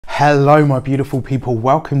Hello my beautiful people,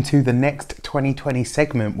 welcome to the next 2020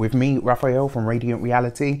 segment with me, Raphael from Reydiant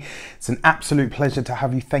Reality. It's an absolute pleasure to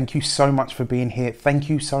have you. Thank you so much for being here. Thank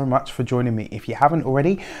you so much for joining me. If you haven't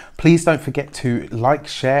already, please don't forget to like,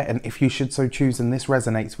 share, and if you should so choose and this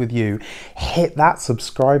resonates with you, hit that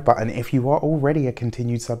subscribe button. If you are already a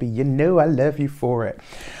continued subbie, you know I love you for it.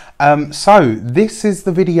 So this is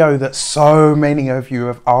the video that so many of you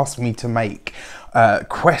have asked me to make.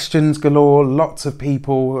 Questions galore. Lots of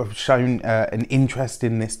people have shown an interest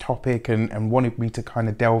in this topic and wanted me to kind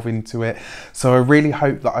of delve into it. So I really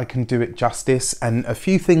hope that I can do it justice, and a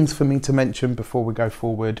few things for me to mention before we go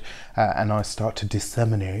forward and I start to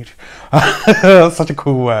disseminate. Such a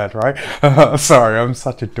cool word, right? Sorry, I'm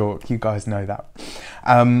such a dork. You guys know that.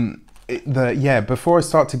 Before I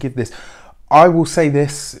start to give this, I will say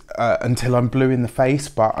this until I'm blue in the face,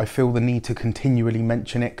 but I feel the need to continually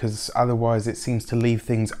mention it because otherwise it seems to leave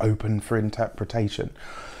things open for interpretation.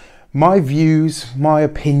 My views, my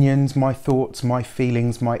opinions, my thoughts, my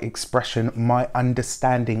feelings, my expression, my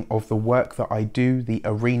understanding of the work that I do, the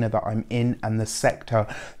arena that I'm in, and the sector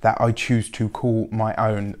that I choose to call my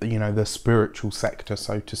own, you know, the spiritual sector,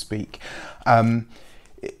 so to speak.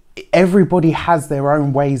 Everybody has their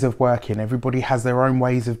own ways of working. Everybody has their own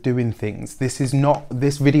ways of doing things. This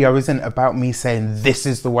video isn't about me saying this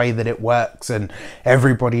is the way that it works and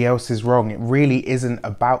everybody else is wrong. It really isn't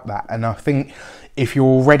about that. And I think if you're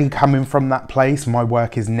already coming from that place, my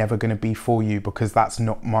work is never going to be for you because that's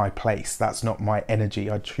not my place. That's not my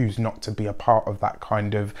energy. I choose not to be a part of that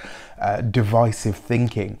kind of divisive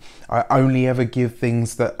thinking. I only ever give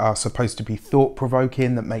things that are supposed to be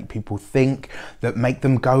thought-provoking, that make people think, that make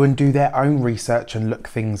them go and do their own research and look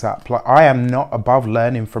things up. Like, I am not above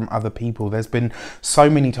learning from other people. There's been so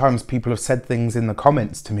many times people have said things in the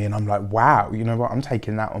comments to me and I'm like, wow, you know what, I'm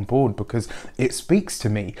taking that on board because it speaks to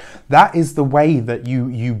me. That is the way that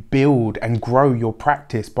you build and grow your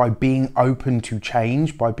practice, by being open to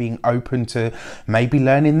change, by being open to maybe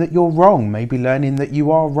learning that you're wrong, maybe learning that you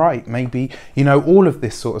are right, maybe, you know, all of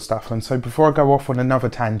this sort of stuff. And so before I go off on another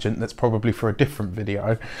tangent that's probably for a different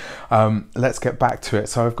video, let's get back to it.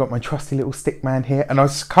 So I've got my trusty little stick man here, and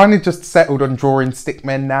I've kind of just settled on drawing stick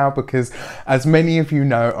men now because, as many of you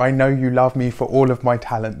know, I know you love me for all of my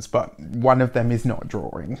talents, but one of them is not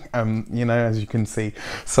drawing, you know, as you can see.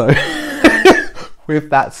 So with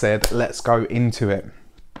that said, let's go into it.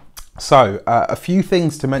 So a few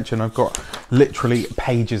things to mention. I've got literally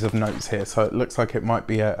pages of notes here, so it looks like it might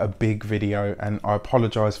be a big video, and I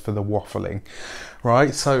apologize for the waffling.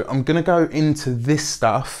 Right, so I'm gonna go into this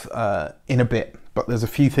stuff in a bit, but there's a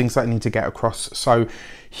few things that I need to get across. So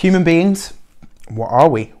human beings, what are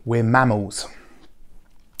we? We're mammals.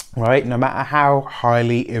 Right, no matter how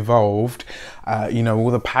highly evolved, you know,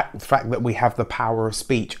 all the fact that we have the power of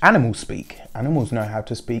speech. Animals speak. Animals know how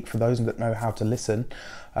to speak, for those that know how to listen,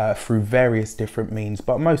 through various different means,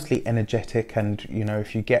 but mostly energetic, and, you know,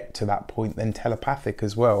 if you get to that point, then telepathic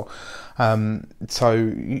as well. So,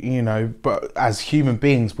 you know, but as human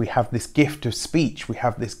beings, we have this gift of speech. We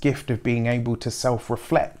have this gift of being able to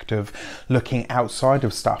self-reflect, of looking outside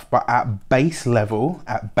of stuff. But at base level,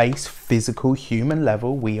 at base physical human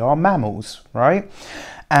level, we are mammals, right?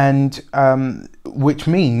 And which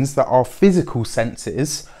means that our physical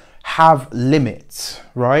senses have limits,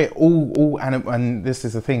 right? And this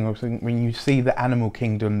is the thing, when you see the animal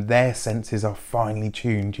kingdom, their senses are finely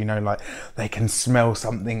tuned, you know, like they can smell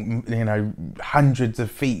something, you know, hundreds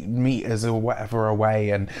of meters or whatever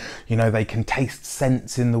away, and, you know, they can taste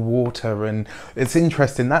scents in the water. And it's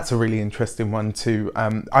interesting, that's a really interesting one too.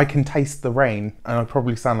 I can taste the rain, and I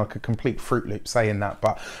probably sound like a complete Fruit Loop saying that,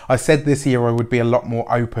 but I said this year I would be a lot more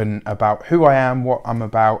open about who I am, what I'm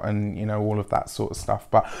about, and, you know, all of that sort of stuff.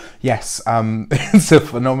 But yes, it's a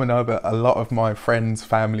phenomena that a lot of my friends,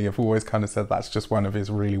 family have always kind of said that's just one of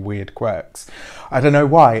his really weird quirks. I don't know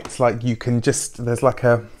why. It's like you can just, there's like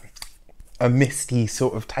a misty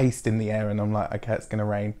sort of taste in the air, and I'm like, okay, it's gonna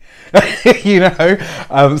rain. You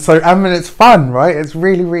know, so I mean, it's fun, right? It's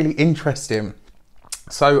really, really interesting.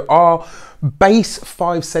 So our base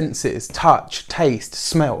 5 senses, touch, taste,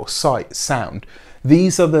 smell, sight, sound,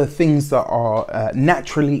 these are the things that are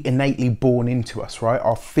naturally, innately born into us, right?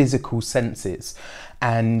 Our physical senses.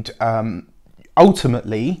 And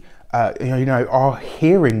ultimately, you know, our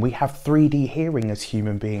hearing, we have 3D hearing as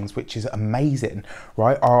human beings, which is amazing,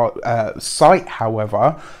 right? Our sight,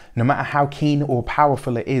 however, no matter how keen or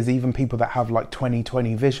powerful it is, even people that have like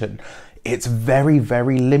 20/20 vision, it's very,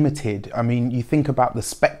 very limited. I mean, you think about the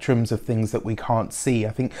spectrums of things that we can't see.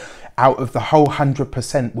 I think out of the whole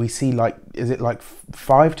 100%, we see like, is it like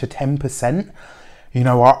 5 to 10%? You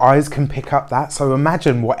know, our eyes can pick up that. So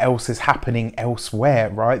imagine what else is happening elsewhere,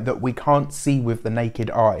 right? That we can't see with the naked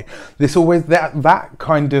eye. This always, that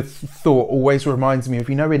kind of thought always reminds me of,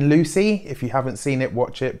 you know, in Lucy, if you haven't seen it,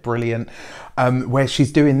 watch it, brilliant. Where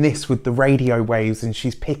she's doing this with the radio waves and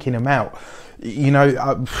she's picking them out. You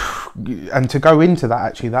know, and to go into that,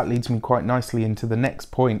 actually, that leads me quite nicely into the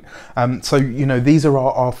next point. So, you know, these are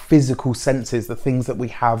our physical senses, the things that we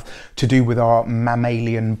have to do with our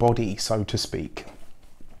mammalian body, so to speak.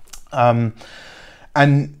 And,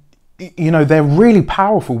 you know, they're really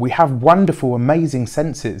powerful. We have wonderful, amazing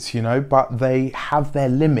senses, you know, but they have their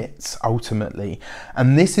limits ultimately.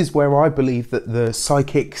 And this is where I believe that the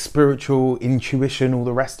psychic, spiritual, intuition, all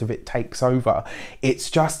the rest of it takes over. It's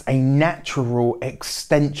just a natural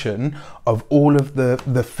extension of all of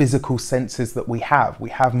the physical senses that we have. We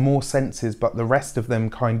have more senses, but the rest of them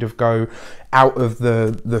kind of go out of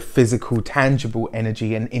the physical, tangible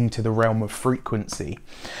energy and into the realm of frequency.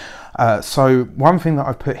 So one thing that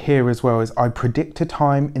I've put here as well is I predict a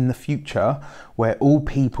time in the future where all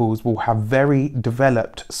peoples will have very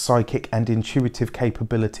developed psychic and intuitive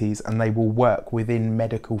capabilities and they will work within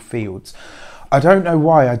medical fields. I don't know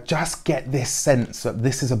why, I just get this sense that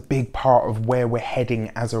this is a big part of where we're heading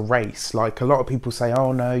as a race. Like a lot of people say,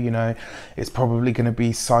 oh no, you know, it's probably going to be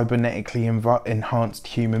cybernetically enhanced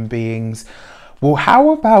human beings. Well, how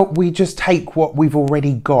about we just take what we've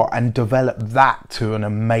already got and develop that to an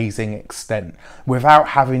amazing extent without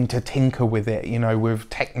having to tinker with it, you know, with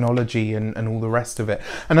technology and all the rest of it.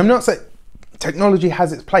 And I'm not saying technology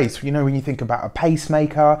has its place, you know, when you think about a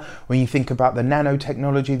pacemaker, when you think about the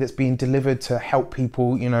nanotechnology that's being delivered to help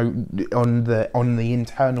people, you know, on the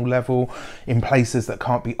internal level in places that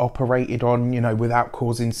can't be operated on, you know, without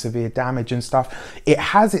causing severe damage and stuff. It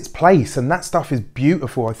has its place and that stuff is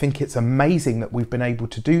beautiful. I think it's amazing that we've been able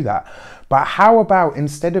to do that. But how about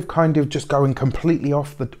instead of kind of just going completely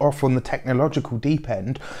off on the technological deep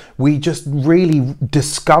end, we just really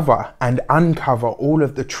discover and uncover all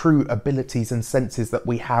of the true abilities and senses that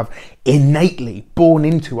we have innately born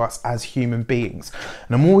into us as human beings.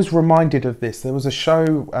 And I'm always reminded of this. There was a show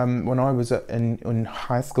when I was in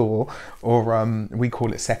high school, or we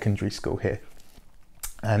call it secondary school here.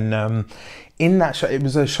 And in that show, it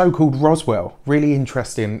was a show called Roswell, really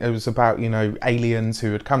interesting. It was about, you know, aliens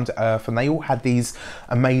who had come to Earth and they all had these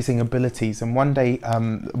amazing abilities. And one day,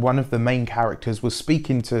 one of the main characters was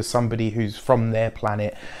speaking to somebody who's from their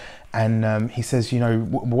planet. And he says, you know,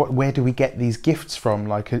 where do we get these gifts from?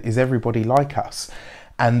 Like, is everybody like us?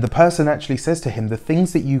 And the person actually says to him, the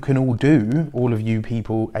things that you can all do, all of you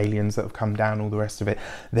people, aliens that have come down, all the rest of it,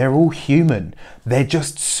 they're all human. They're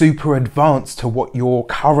just super advanced to what your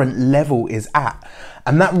current level is at.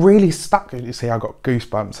 And that really stuck. You see, I got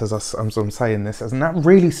goosebumps as I'm saying this, and that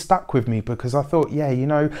really stuck with me because I thought, yeah, you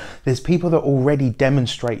know, there's people that already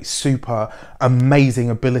demonstrate super amazing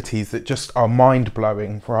abilities that just are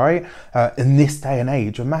mind-blowing, right? In this day and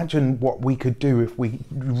age, imagine what we could do if we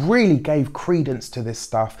really gave credence to this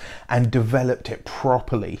stuff and developed it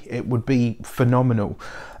properly. It would be phenomenal.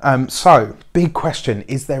 So, big question,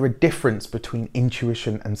 is there a difference between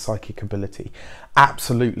intuition and psychic ability?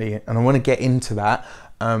 Absolutely, and I want to get into that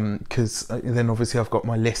because then obviously I've got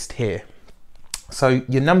my list here. So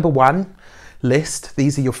your number one list,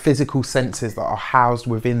 these are your physical senses that are housed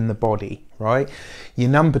within the body, right? Your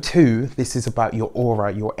number two, this is about your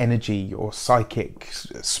aura, your energy, your psychic,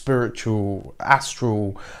 spiritual,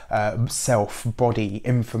 astral self, body,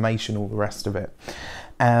 information, all the rest of it.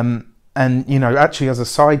 And, you know, actually as a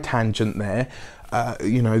side tangent there,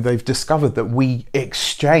 you know, they've discovered that we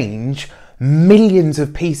exchange millions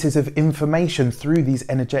of pieces of information through these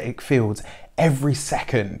energetic fields every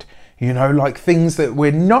second, you know, like things that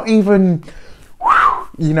we're not even,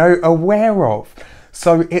 you know, aware of.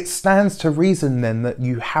 So it stands to reason then that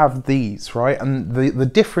you have these, right? And the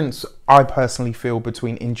difference I personally feel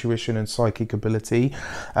between intuition and psychic ability,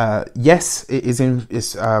 yes, it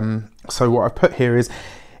is so what I've put here is,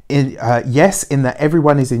 yes, in that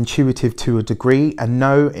everyone is intuitive to a degree, and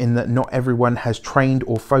no, in that not everyone has trained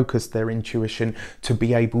or focused their intuition to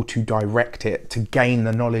be able to direct it, to gain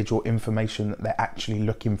the knowledge or information that they're actually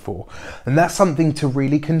looking for. And that's something to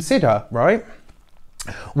really consider, right?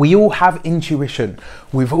 We all have intuition.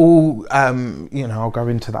 We've all, you know, I'll go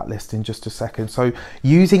into that list in just a second. So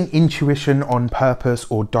using intuition on purpose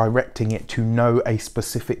or directing it to know a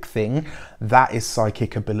specific thing, that is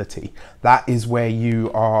psychic ability. That is where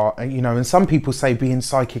you are, you know, and some people say being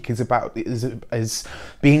psychic is about, is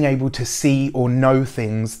being able to see or know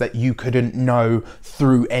things that you couldn't know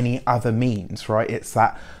through any other means, right? It's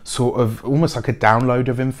that sort of almost like a download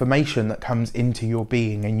of information that comes into your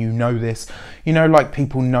being, and you know this, you know, like like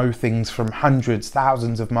people know things from hundreds,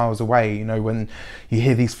 thousands of miles away. You know, when you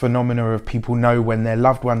hear these phenomena of people know when their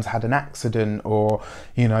loved ones had an accident, or,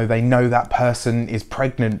 you know, they know that person is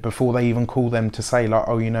pregnant before they even call them to say, like,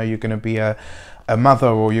 oh, you know, you're going to be a mother,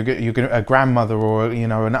 or you're going a grandmother, or, you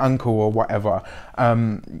know, an uncle or whatever.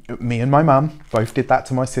 Me and my mum both did that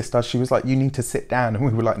to my sister. She was like, you need to sit down, and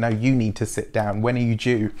we were like, no, you need to sit down. When are you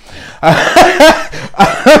due?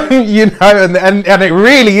 You know, and it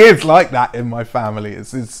really is like that in my family.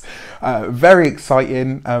 It's very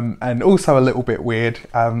exciting, and also a little bit weird.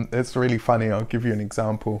 It's really funny. I'll give you an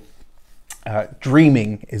example.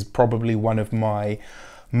 Dreaming is probably one of my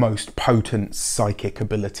most potent psychic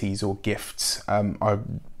abilities or gifts. I've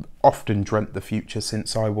often dreamt the future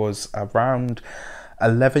since I was around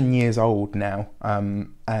 11 years old now,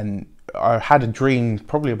 and I had a dream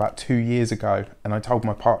probably about 2 years ago, and I told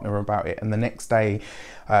my partner about it, and the next day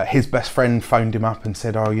his best friend phoned him up and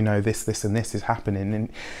said, oh, you know, this and this is happening, and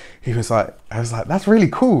he was like, I was like, that's really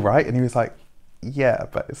cool, right? And he was like, yeah,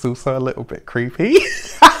 but it's also a little bit creepy.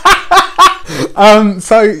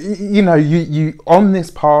 So, you know, you on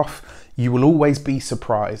this path, you will always be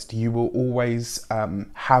surprised. You will always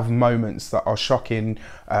have moments that are shocking,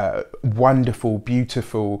 wonderful,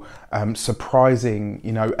 beautiful, surprising,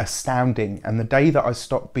 you know, astounding. And the day that I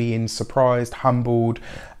stop being surprised, humbled,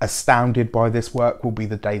 astounded by this work will be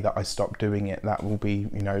the day that I stop doing it. That will be,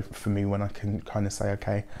 you know, for me, when I can kind of say,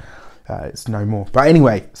 okay, it's no more. But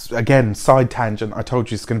anyway, again, side tangent. I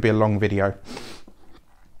told you it's going to be a long video.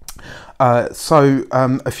 So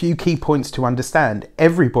a few key points to understand.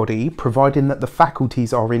 Everybody, providing that the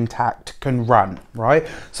faculties are intact, can run, right?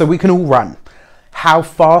 So we can all run. How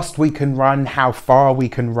fast we can run, how far we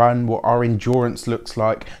can run, what our endurance looks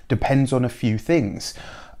like, depends on a few things.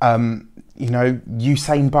 You know,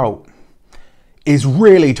 Usain Bolt is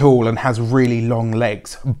really tall and has really long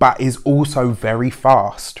legs, but is also very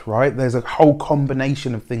fast, right? There's a whole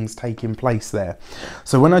combination of things taking place there.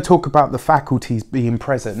 So when I talk about the faculties being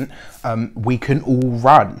present, we can all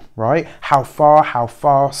run, right? How far, how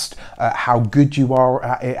fast, how good you are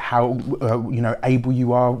at it, how you know, able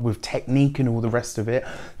you are with technique and all the rest of it.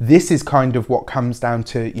 This is kind of what comes down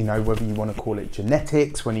to, you know, whether you want to call it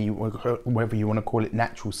genetics, whether you want to call it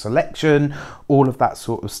natural selection, all of that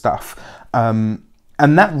sort of stuff.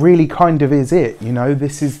 And that really kind of is it, you know.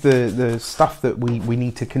 This is the stuff that we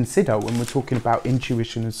need to consider when we're talking about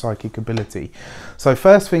intuition and psychic ability. So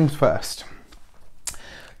first things first,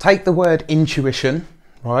 take the word intuition,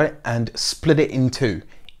 right, and split it in two.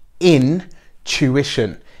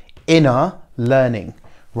 Intuition, inner learning,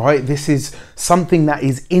 right? This is something that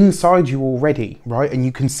is inside you already, right? And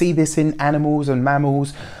you can see this in animals and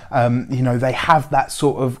mammals. You know, they have that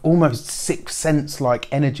sort of almost sixth sense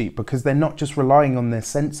like energy, because they're not just relying on their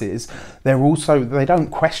senses. They're also, they don't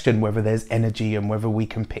question whether there's energy and whether we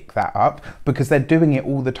can pick that up, because they're doing it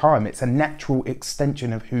all the time. It's a natural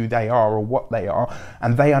extension of who they are or what they are.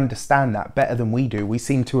 And they understand that better than we do. We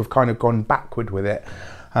seem to have kind of gone backward with it.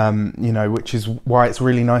 You know, which is why it's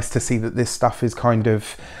really nice to see that this stuff is kind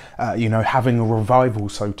of, you know, having a revival,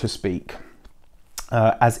 so to speak.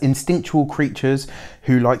 As instinctual creatures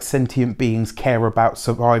who, like sentient beings, care about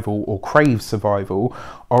survival or crave survival,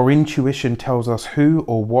 our intuition tells us who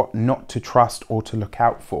or what not to trust or to look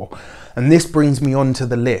out for. And this brings me on to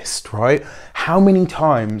the list, right? How many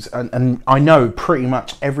times, and I know pretty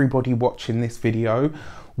much everybody watching this video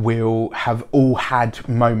will have all had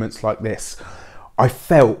moments like this. I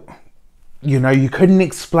felt, you know, you couldn't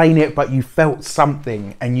explain it, but you felt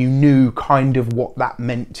something and you knew kind of what that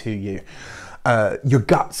meant to you. Your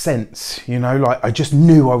gut sense, you know, like I just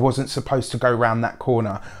knew I wasn't supposed to go around that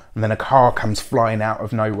corner, and then a car comes flying out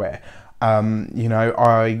of nowhere. You know,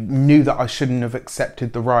 I knew that I shouldn't have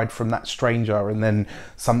accepted the ride from that stranger, and then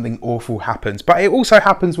something awful happens. But it also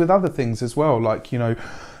happens with other things as well, like, you know,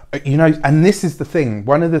 and this is the thing,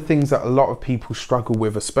 one of the things that a lot of people struggle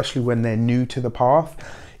with, especially when they're new to the path,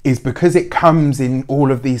 is because it comes in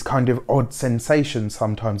all of these kind of odd sensations.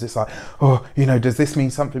 Sometimes it's like, oh, you know, does this mean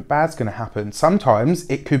something bad's going to happen? Sometimes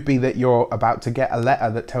it could be that you're about to get a letter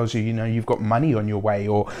that tells you, you know, you've got money on your way,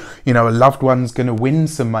 or, you know, a loved one's going to win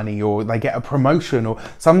some money, or they get a promotion, or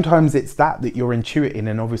sometimes it's that you're intuiting.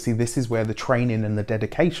 And obviously this is where the training and the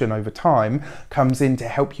dedication over time comes in to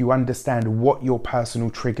help you understand what your personal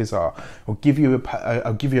triggers are. I'll give you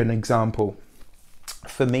an example.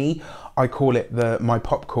 For me, I call it my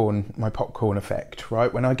popcorn effect,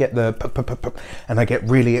 right? When I get the and I get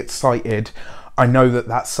really excited, I know that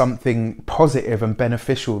that's something positive and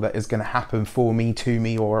beneficial that is going to happen for me, to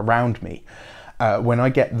me, or around me. when I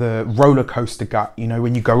get the roller coaster gut, you know,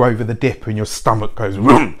 when you go over the dip and your stomach goes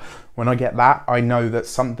vroom, when I get that, I know that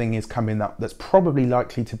something is coming up that's probably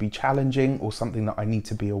likely to be challenging or something that I need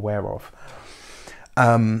to be aware of.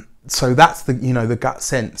 So that's the, you know, the gut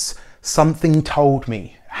sense. Something told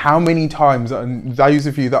me. How many times, and those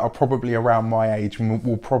of you that are probably around my age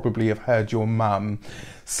will probably have heard your mum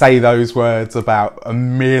say those words about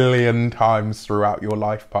 1,000,000 times throughout your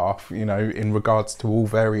life path, you know, in regards to all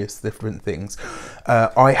various different things.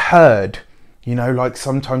 I heard, you know, like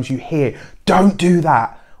sometimes you hear, don't do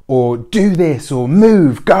that, or do this, or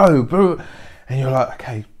move, go, and you're like,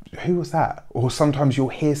 okay, who was that? Or sometimes you'll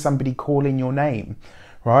hear somebody calling your name.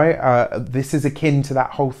 Right? This is akin to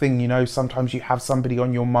that whole thing, you know, sometimes you have somebody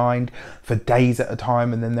on your mind for days at a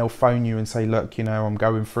time and then they'll phone you and say, look, you know, I'm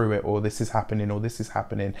going through it, or this is happening, or this is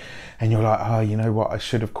happening. And you're like, oh, you know what, I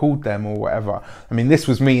should have called them or whatever. I mean, this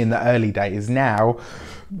was me in the early days. Now,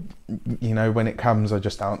 you know, when it comes, I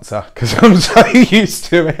just answer because I'm so used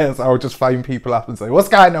to it. So I'll just phone people up and say, what's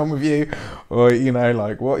going on with you? Or, you know,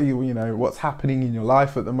 like, what you know, what's happening in your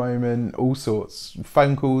life at the moment? All sorts,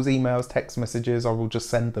 phone calls, emails, text messages. I will just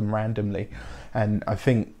send them randomly. And I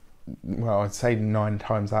think, well, I'd say 9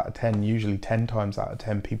 times out of 10, usually 10 times out of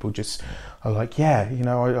 10, people just are like, yeah, you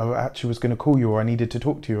know, I actually was going to call you, or I needed to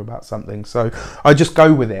talk to you about something. So I just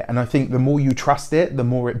go with it. And I think the more you trust it, the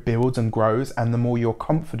more it builds and grows, and the more your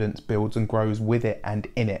confidence builds and grows with it and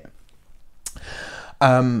in it.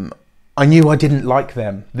 I knew I didn't like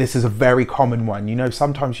them. This is a very common one. You know,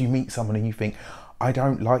 sometimes you meet someone and you think, I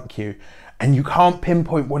don't like you. And you can't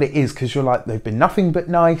pinpoint what it is because you're like, they've been nothing but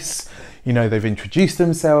nice. You know, they've introduced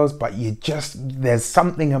themselves, but there's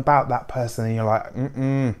something about that person and you're like,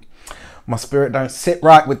 my spirit don't sit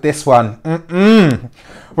right with this one.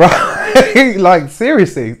 Right? Like,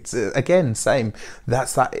 seriously, again, same.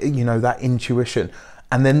 That's that, you know, that intuition.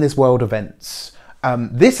 And then there's world events.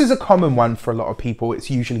 This is a common one for a lot of people.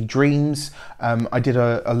 It's usually dreams. I did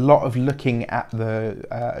a lot of looking at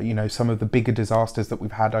the, you know, some of the bigger disasters that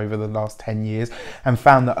we've had over the last 10 years and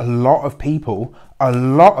found that a lot of people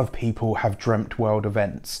have dreamt world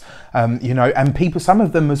events, you know, and people, some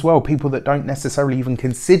of them as well, people that don't necessarily even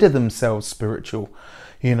consider themselves spiritual,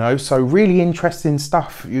 you know, so really interesting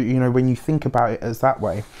stuff, you know, when you think about it as that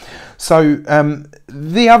way. So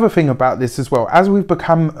the other thing about this as well, as we've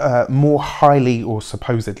become more highly, or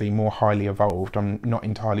supposedly more highly evolved, I'm not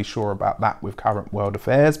entirely sure about that with current world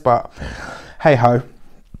affairs, but hey ho,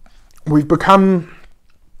 we've become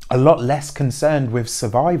a lot less concerned with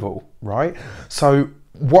survival, right? So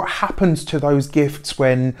what happens to those gifts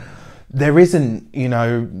when there isn't, you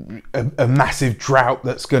know, a massive drought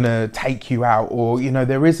that's going to take you out, or, you know,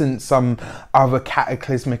 there isn't some other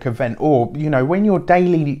cataclysmic event, or, you know, when your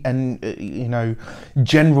daily and, you know,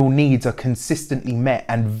 general needs are consistently met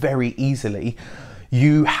and very easily,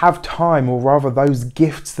 you have time, or rather those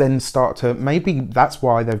gifts then start to, maybe that's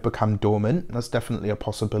why they've become dormant. That's definitely a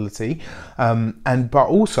possibility. But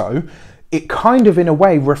also, it kind of in a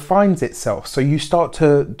way refines itself. So you start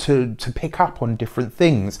to pick up on different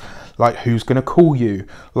things, like who's going to call you,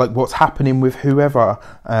 like what's happening with whoever,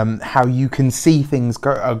 how you can see things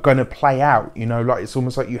are going to play out, you know, like it's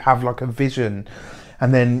almost like you have like a vision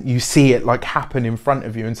and then you see it like happen in front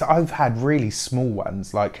of you. And so I've had really small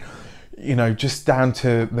ones, like, you know, just down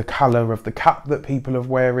to the color of the cup that people are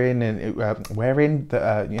wearing and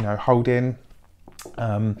you know, holding,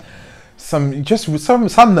 some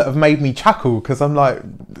that have made me chuckle, because I'm like,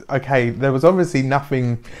 okay, there was obviously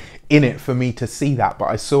nothing in it for me to see that, but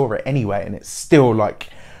I saw it anyway, and it's still like,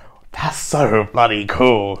 that's so bloody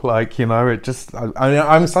cool. Like, you know, it just,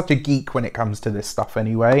 I'm such a geek when it comes to this stuff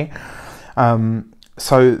anyway.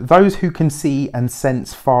 So those who can see and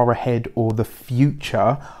sense far ahead or the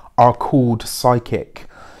future are called psychic.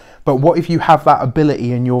 But what if you have that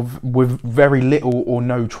ability and you're with very little or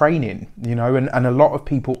no training, you know, and a lot of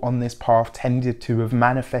people on this path tended to have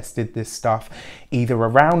manifested this stuff either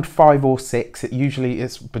around 5 or 6. It usually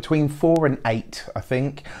is between 4 and 8, I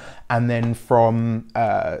think. And then from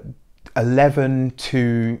 11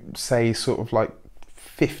 to say sort of like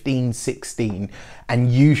 15, 16,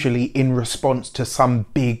 and usually in response to some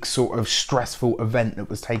big sort of stressful event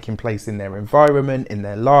that was taking place in their environment, in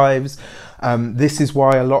their lives. This is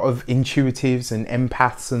why a lot of intuitives and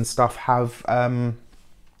empaths and stuff have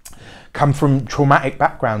come from traumatic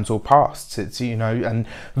backgrounds or pasts. It's, you know, and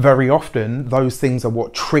very often those things are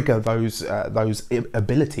what trigger those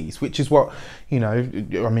abilities, which is what, you know,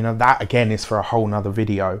 I mean, that again is for a whole nother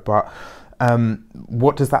video, but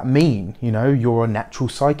What does that mean? You know, you're a natural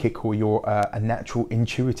psychic, or you're a natural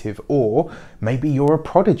intuitive, or maybe you're a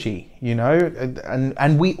prodigy, you know,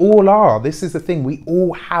 and we all are. This is the thing, we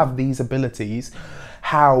all have these abilities.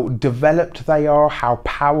 How developed they are, how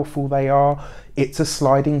powerful they are, it's a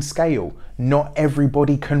sliding scale. Not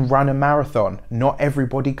everybody can run a marathon. Not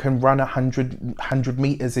everybody can run 100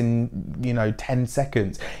 meters in, you know, 10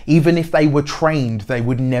 seconds. Even if they were trained, they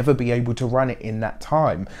would never be able to run it in that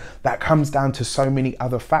time. That comes down to so many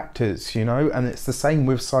other factors, you know, and it's the same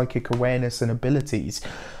with psychic awareness and abilities.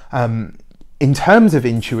 In terms of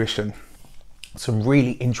intuition, some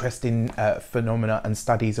really interesting phenomena and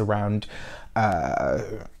studies around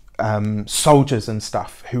soldiers and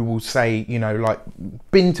stuff who will say, you know, like,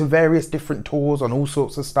 been to various different tours on all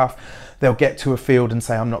sorts of stuff. They'll get to a field and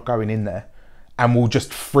say, I'm not going in there, and will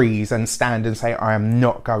just freeze and stand and say, I am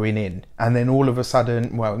not going in. And then all of a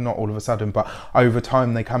sudden, well, not all of a sudden, but over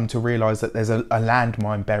time they come to realize that there's a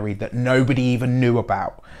landmine buried that nobody even knew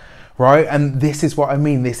about. Right? And this is what I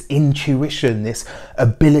mean, this intuition, this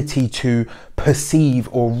ability to perceive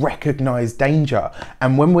or recognize danger.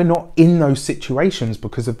 And when we're not in those situations,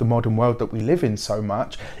 because of the modern world that we live in so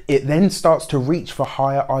much, it then starts to reach for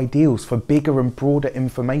higher ideals, for bigger and broader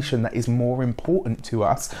information that is more important to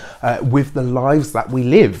us with the lives that we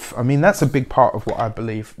live. I mean, that's a big part of what I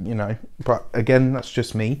believe, you know, but again, that's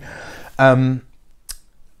just me.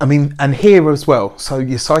 I mean, and here as well, so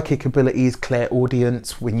your psychic ability is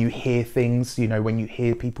clairaudience, when you hear things, you know, when you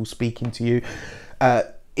hear people speaking to you,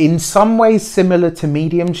 in some ways similar to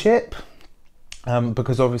mediumship,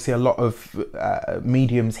 because obviously a lot of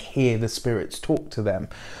mediums hear the spirits talk to them,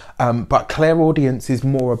 but clairaudience is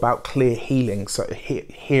more about clear healing, so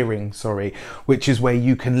hearing, which is where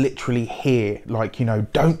you can literally hear, like, you know,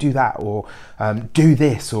 don't do that, or do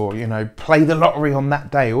this, or, you know, play the lottery on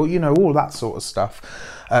that day, or, you know, all that sort of stuff.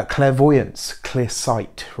 Clairvoyance, clear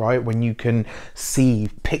sight, right? When you can see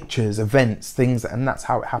pictures, events, things, and that's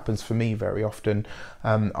how it happens for me very often.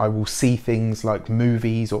 I will see things like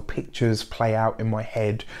movies or pictures play out in my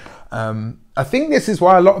head. I think this is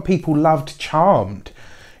why a lot of people loved Charmed,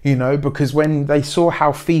 you know, because when they saw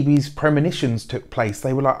how Phoebe's premonitions took place,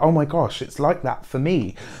 they were like, oh my gosh, it's like that for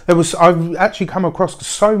me. I've actually come across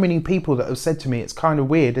so many people that have said to me, it's kind of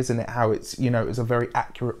weird, isn't it, how it's, you know, it's a very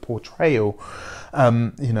accurate portrayal,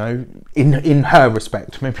 you know, in her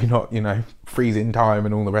respect, maybe not, you know, freezing time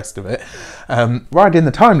and all the rest of it. Right in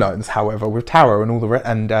the timelines, however, with Tarot and all the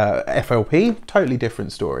FLP, totally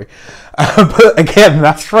different story. But again,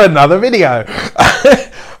 that's for another video.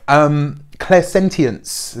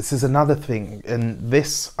 Clairsentience, this is another thing, and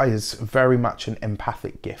this is very much an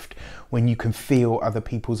empathic gift, when you can feel other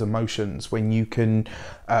people's emotions, when you can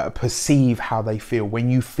perceive how they feel, when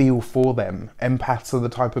you feel for them. Empaths are the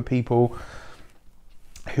type of people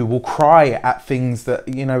who will cry at things that,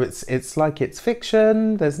 you know, it's like it's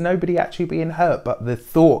fiction, there's nobody actually being hurt, but the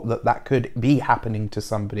thought that that could be happening to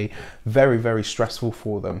somebody, very, very stressful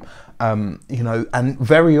for them. You know, and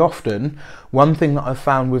very often, one thing that I've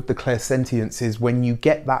found with the clairsentience is when you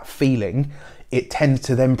get that feeling, it tends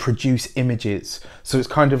to then produce images. So it's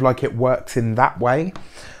kind of like it works in that way.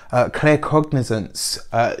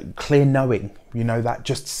 Claircognizance, clear knowing, you know, that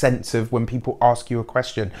just sense of when people ask you a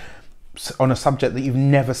question on a subject that you've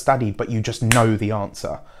never studied, but you just know the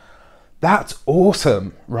answer. That's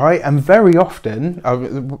awesome, right? And very often, I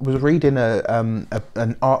was reading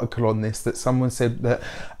an article on this, that someone said that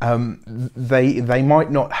they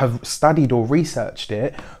might not have studied or researched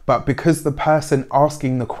it, but because the person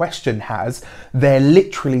asking the question has, they're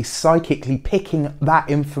literally psychically picking that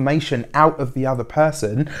information out of the other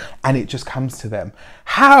person, and it just comes to them.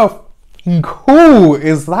 How cool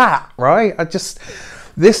is that, right?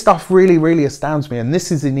 This stuff really, really astounds me, and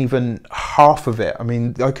this isn't even half of it. I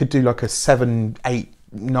mean, I could do like a 7, 8,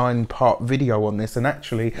 9 part video on this, and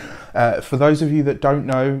actually, for those of you that don't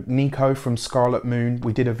know, Nico from Scarlet Moon,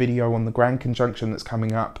 we did a video on the Grand Conjunction that's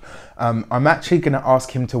coming up. I'm actually going to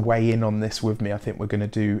ask him to weigh in on this with me. I think we're going to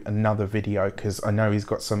do another video, because I know he's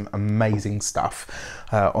got some amazing stuff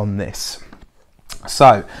on this.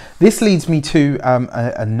 So, this leads me to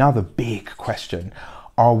another big question.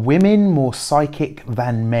 Are women more psychic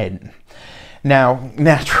than men? Now,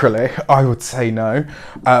 naturally, I would say no,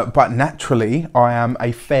 but naturally, I am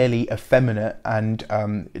a fairly effeminate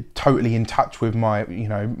and totally in touch with my, you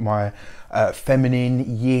know, my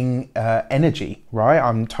feminine yin energy, right?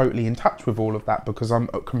 I'm totally in touch with all of that because I'm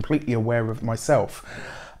completely aware of myself.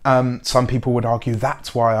 Some people would argue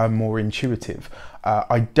that's why I'm more intuitive.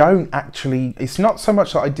 I don't actually, it's not so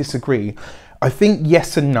much that I disagree. I think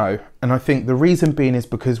yes and no. And I think the reason being is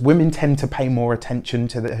because women tend to pay more attention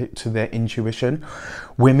to their intuition.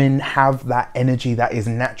 Women have that energy that is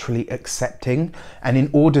naturally accepting. And in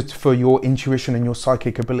order for your intuition and your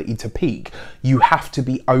psychic ability to peak, you have to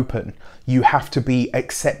be open. You have to be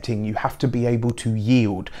accepting. You have to be able to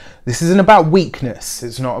yield. This isn't about weakness.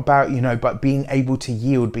 It's not about, you know, but being able to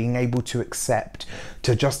yield, being able to accept,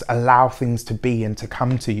 to just allow things to be and to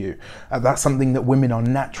come to you. That's something that women are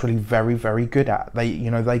naturally very, very good at. They,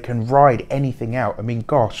 you know, they can ride anything out. I mean,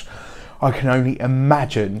 gosh, I can only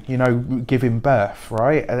imagine, you know, giving birth,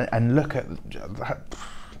 right? And look at that,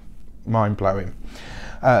 mind blowing.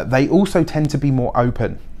 They also tend to be more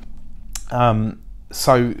open.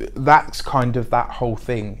 So that's kind of that whole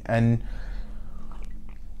thing. And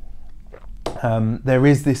there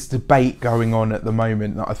is this debate going on at the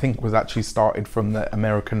moment that I think was actually started from the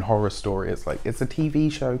American Horror Story. It's like, it's a TV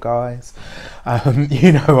show, guys.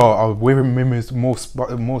 You know, are women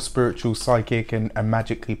more spiritual, psychic, and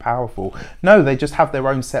magically powerful? No, they just have their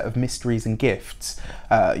own set of mysteries and gifts,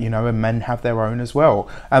 you know, and men have their own as well.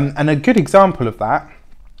 And a good example of that,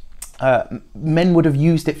 men would have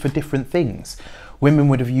used it for different things. Women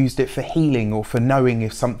would have used it for healing or for knowing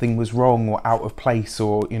if something was wrong or out of place,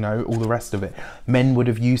 or, you know, all the rest of it. Men would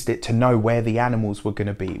have used it to know where the animals were going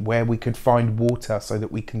to be, where we could find water so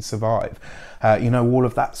that we can survive, you know, all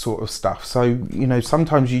of that sort of stuff. So, you know,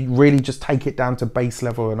 sometimes you really just take it down to base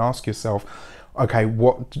level and ask yourself, okay,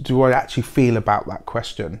 what do I actually feel about that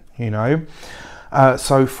question, you know?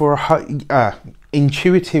 So for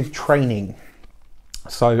intuitive training,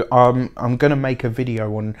 so I'm going to make a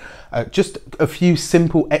video on just a few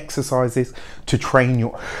simple exercises to train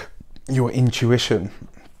your intuition.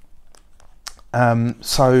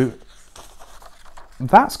 So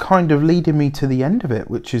that's kind of leading me to the end of it,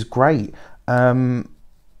 which is great. Yeah,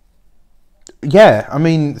 I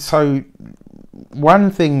mean, so one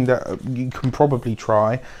thing that you can probably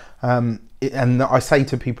try, and that I say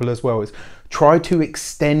to people as well, is try to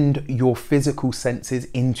extend your physical senses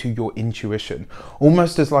into your intuition,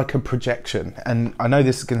 almost as like a projection. And I know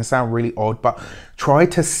this is going to sound really odd, but try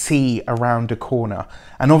to see around a corner.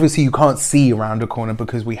 And obviously you can't see around a corner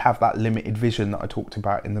because we have that limited vision that I talked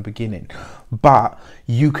about in the beginning, but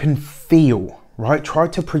you can feel, right? Try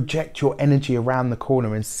to project your energy around the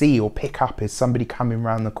corner and see or pick up, is somebody coming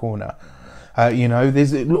around the corner? You know,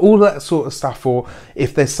 there's all that sort of stuff. Or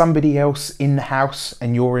if there's somebody else in the house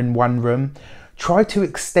and you're in one room, try to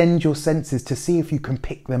extend your senses to see if you can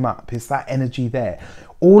pick them up. Is that energy there?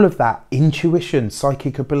 All of that intuition,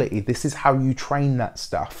 psychic ability, this is how you train that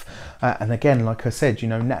stuff. And again, like I said, you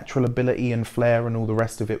know, natural ability and flair and all the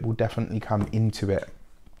rest of it will definitely come into it.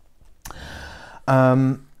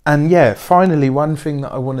 And yeah, finally, one thing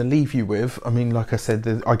that I want to leave you with, I mean, like I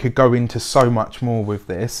said, I could go into so much more with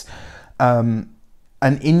this. An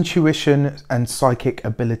intuition and psychic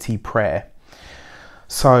ability prayer.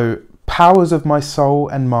 So, powers of my soul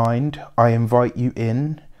and mind, I invite you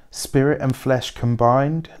in. Spirit and flesh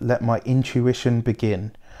combined, let my intuition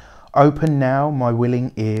begin. Open now my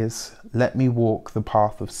willing ears, let me walk the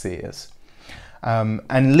path of seers.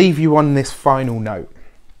 And leave you on this final note.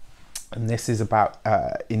 And this is about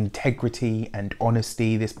integrity and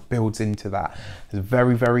honesty. This builds into that. It's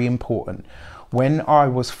very, very important. When I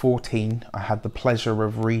was 14, I had the pleasure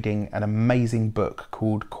of reading an amazing book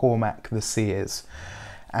called Cormac the Seers.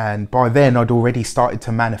 And by then I'd already started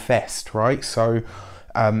to manifest, right? So,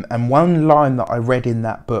 and one line that I read in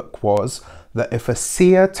that book was that if a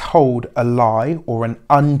seer told a lie or an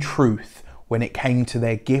untruth when it came to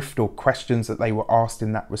their gift or questions that they were asked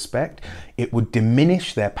in that respect, it would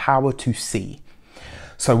diminish their power to see.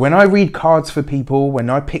 So when I read cards for people, when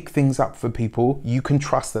I pick things up for people, you can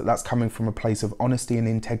trust that that's coming from a place of honesty and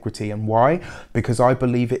integrity. And why? Because I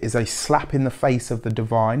believe it is a slap in the face of the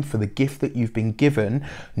divine for the gift that you've been given,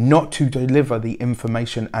 not to deliver the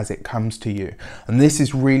information as it comes to you. And this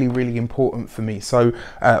is really, really important for me. So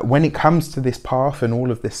when it comes to this path and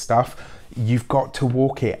all of this stuff, you've got to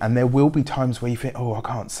walk it. And there will be times where you think, oh, I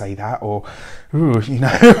can't say that, or, ooh, you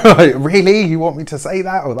know, like, really, you want me to say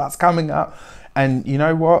that? Or that's coming up. And you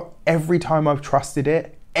know what? Every time I've trusted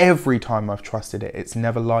it, it's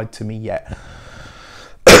never lied to me yet.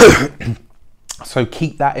 So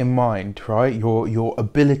keep that in mind, right? Your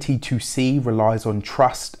ability to see relies on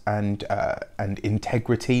trust and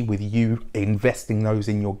integrity, with you investing those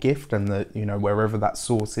in your gift and the, you know, wherever that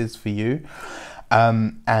source is for you,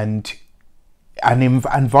 and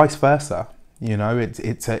vice versa. You know,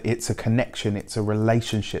 it's a connection, it's a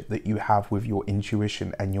relationship that you have with your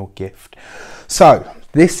intuition and your gift. So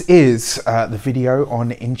this is the video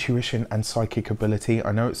on intuition and psychic ability.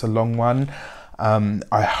 I know it's a long one.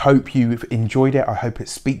 I hope you've enjoyed it. I hope it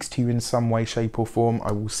speaks to you in some way, shape or form.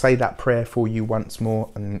 I will say that prayer for you once more,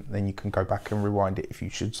 and then you can go back and rewind it if you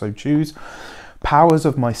should so choose. Powers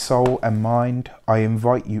of my soul and mind, I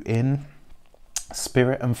invite you in.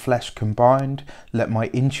 Spirit and flesh combined, let my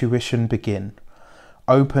intuition begin.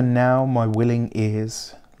 Open now my willing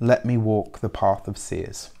ears, let me walk the path of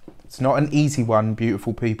seers. It's not an easy one,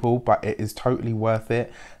 beautiful people, but it is totally worth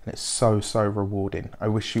it, and it's so, so rewarding. I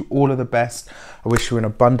wish you all of the best. I wish you an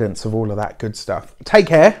abundance of all of that good stuff. Take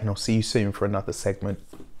care, and I'll see you soon for another segment.